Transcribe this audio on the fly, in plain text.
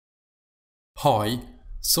Hi,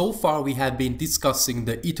 so far we have been discussing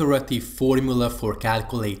the iterative formula for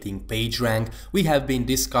calculating PageRank, we have been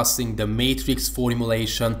discussing the matrix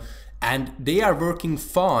formulation, and they are working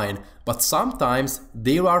fine, but sometimes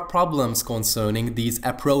there are problems concerning these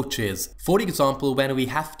approaches. For example, when we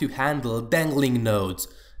have to handle dangling nodes.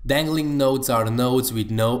 Dangling nodes are nodes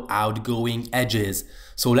with no outgoing edges.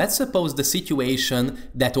 So let's suppose the situation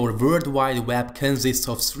that our World Wide Web consists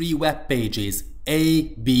of 3 web pages,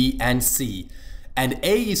 A, B and C. And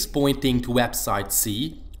A is pointing to website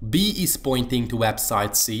C, B is pointing to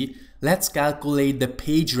website C. Let's calculate the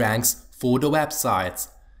page ranks for the websites.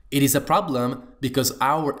 It is a problem because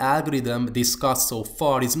our algorithm discussed so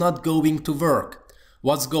far is not going to work.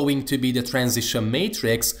 What's going to be the transition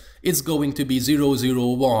matrix? It's going to be 0, 0,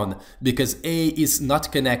 1 because A is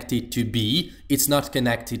not connected to B, it's not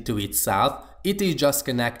connected to itself, it is just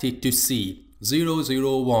connected to C, 0,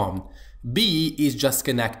 0, 1. B is just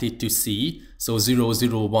connected to C, so 0,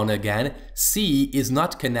 0, 1 again. C is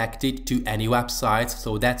not connected to any website,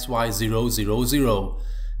 so that's why 0, 0, 0.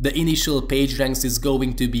 The initial page ranks is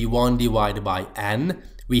going to be 1 divided by n.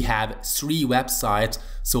 We have 3 websites,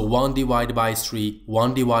 so 1 divided by 3,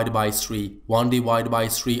 1 divided by 3, 1 divided by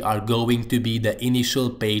 3 are going to be the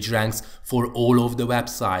initial page ranks for all of the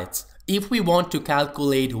websites. If we want to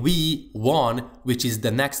calculate V1, which is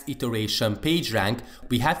the next iteration page rank,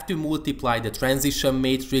 we have to multiply the transition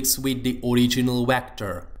matrix with the original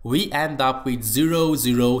vector. We end up with 0,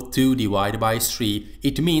 0, 2 divided by 3.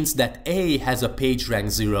 It means that A has a page rank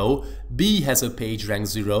 0, B has a page rank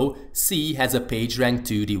 0, C has a page rank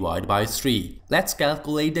 2 divided by 3. Let's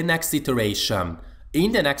calculate the next iteration.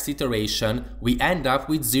 In the next iteration, we end up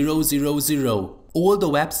with 0, 0, 0. All the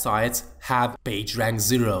websites have page rank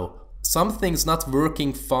 0. Something's not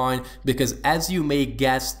working fine because, as you may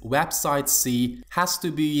guess, website C has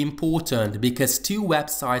to be important because 2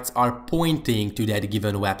 websites are pointing to that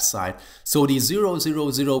given website. So the 0, 0,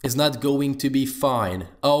 0 is not going to be fine.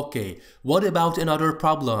 Okay, what about another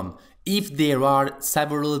problem? If there are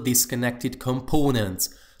several disconnected components.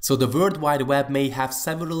 So the World Wide Web may have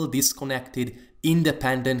several disconnected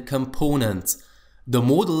independent components. The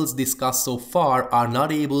models discussed so far are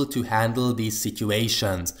not able to handle these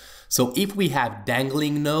situations. So if we have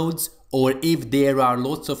dangling nodes, or if there are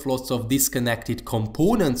lots of disconnected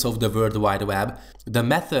components of the World Wide Web, the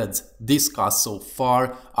methods discussed so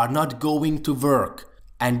far are not going to work.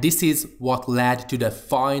 And this is what led to the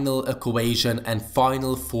final equation and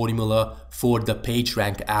final formula for the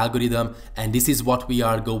PageRank algorithm, and this is what we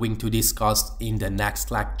are going to discuss in the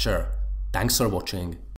next lecture. Thanks for watching.